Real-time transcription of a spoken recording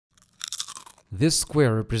This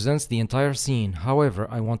square represents the entire scene. However,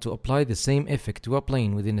 I want to apply the same effect to a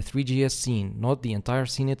plane within a three.js scene, not the entire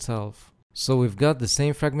scene itself. So we've got the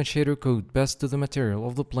same fragment shader code passed to the material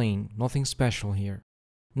of the plane, nothing special here.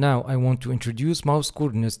 Now I want to introduce mouse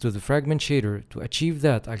coordinates to the fragment shader. To achieve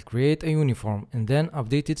that, I'll create a uniform and then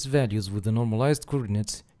update its values with the normalized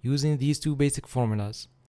coordinates using these two basic formulas.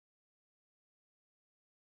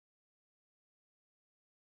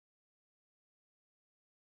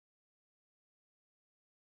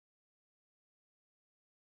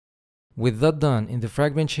 With that done, in the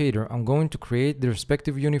fragment shader, I'm going to create the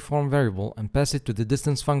respective uniform variable and pass it to the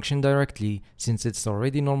distance function directly since it's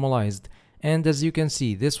already normalized. And as you can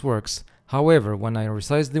see, this works. However, when I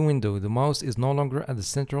resize the window, the mouse is no longer at the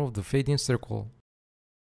center of the fading circle.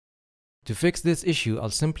 To fix this issue, I'll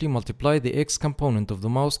simply multiply the x component of the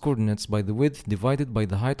mouse coordinates by the width divided by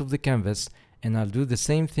the height of the canvas, and I'll do the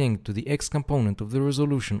same thing to the x component of the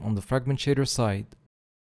resolution on the fragment shader side.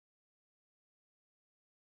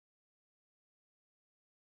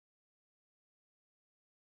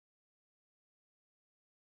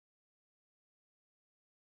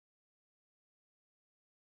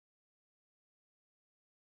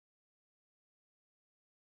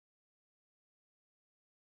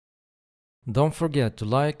 Don't forget to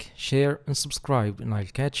like, share, and subscribe, and I'll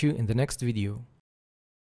catch you in the next video.